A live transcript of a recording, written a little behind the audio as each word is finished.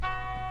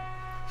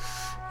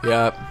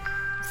Yup,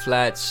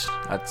 flats.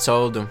 I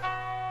told him.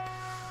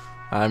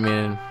 I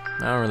mean, I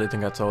don't really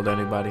think I told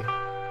anybody.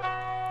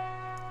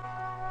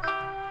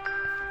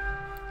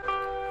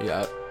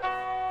 Yup.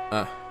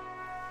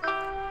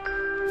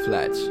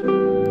 Flats.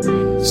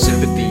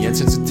 Sympathy and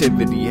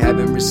sensitivity,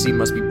 haven't received,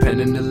 must be pen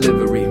and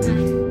delivery.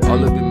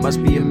 All of it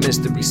must be a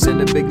mystery.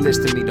 Send a big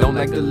list to me, don't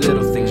like the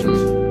little things.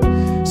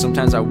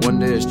 Sometimes I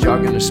wonder, is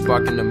jogging a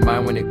spark in the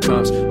mind when it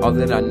comes? All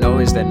that I know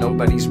is that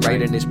nobody's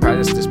right, and it's pride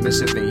that's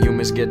dismissive, and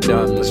humans get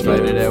dumb. Let's fight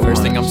it at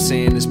First thing I'm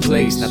saying is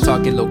place, not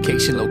talking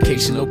location,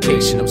 location,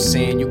 location. I'm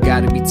saying you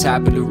gotta be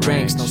top of the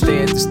ranks. Don't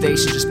stay at the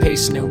station, just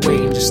pacing and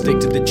waiting, just stick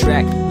to the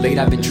track. Late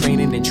I've been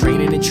training and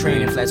training and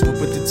training. Flats will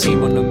put the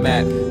team on the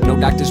map. No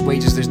doctor's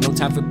wages, there's no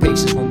time for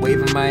patience when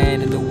waving my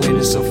hand and the wind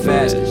is so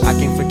fast. I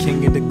came for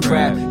king of the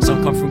crap.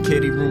 Some come from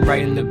kitty room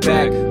right in the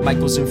back.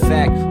 Michael's in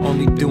fact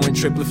only doing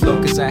triplet flow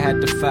cause I had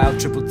to file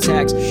triple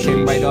tax.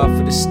 Came right off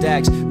of the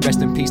stacks.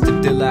 Rest in peace to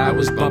Dilla, I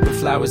was bumping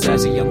flowers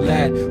as a young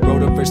lad.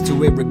 Wrote a verse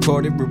to it,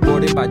 recorded,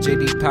 rewarded by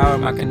JD Power.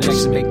 My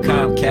connection make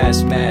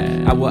Comcast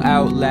mad. I will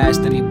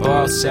outlast any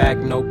ball sack.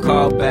 No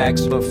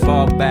callbacks, but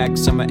fallbacks.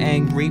 Some are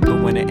angry,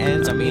 but when it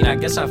ends, I mean, I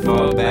guess I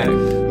fall back.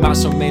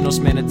 Más o menos,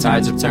 man, the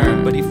tides have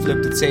turned, but he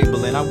flipped the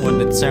table and I won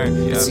the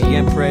turn. See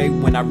and pray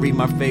when I read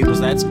my fables,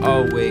 that's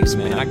always,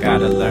 man, I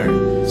gotta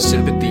learn.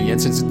 Sympathy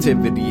and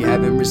sensitivity,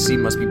 haven't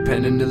received, must be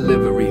pen and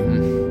delivery.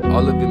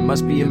 All of it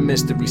must be a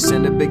mystery.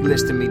 Send a big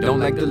list to me, don't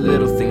like the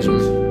little things.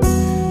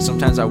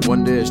 Sometimes I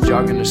wonder, is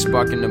jogging a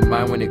spark in the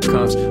mind when it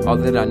comes? All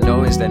that I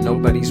know is that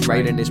nobody's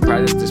right, and it's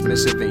pride that's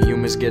dismissive, and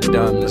humans get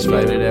dumb. Let's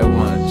fight it at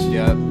once.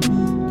 Yup.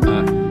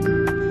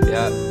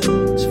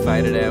 Let's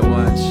fight it at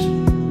once.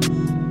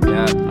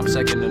 Yeah, I'm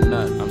second to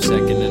none. I'm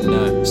second to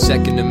none.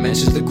 Second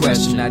dimension's the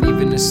question. Not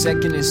even a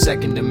second in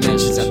second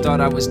dimensions. I thought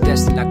I was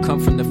destined. I come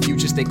from the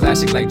future. Stay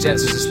classic like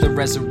Jetsons. It's the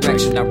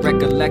resurrection. I'm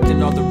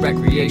recollecting all the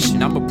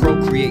recreation. I'm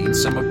procreating.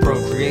 Some are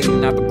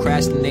procreating. I'm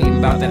procrastinating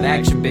about that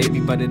action, baby.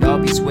 But it all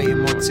be waiting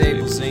more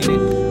tables, ain't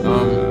it?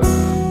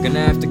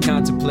 Gonna have to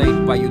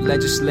contemplate while you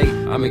legislate.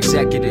 I'm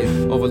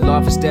executive over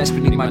lawful's desk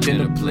beneath my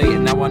dinner plate,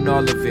 and now I know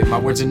all of it. My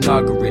words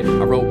inaugurate.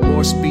 I wrote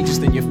more speeches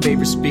than your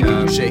favorite speaker.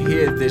 You should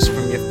hear this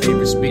from your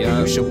favorite speaker.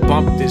 You should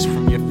bump this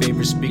from your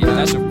favorite speaker.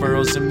 That's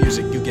referrals and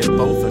music. You get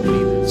both of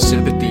me.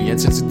 Sympathy and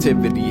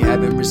sensitivity,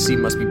 haven't received,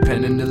 must be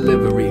pen and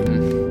delivery.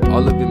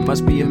 All of it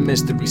must be a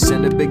mystery.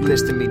 Send a big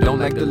list to me, don't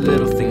like the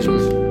little things.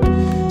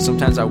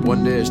 Sometimes I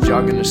wonder, is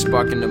jogging a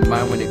spark in the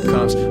mind when it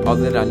comes? All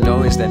that I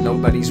know is that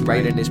nobody's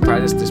right, and it's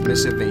pride that's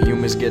dismissive, and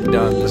humans get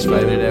dumb. Let's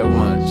fight it at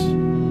once.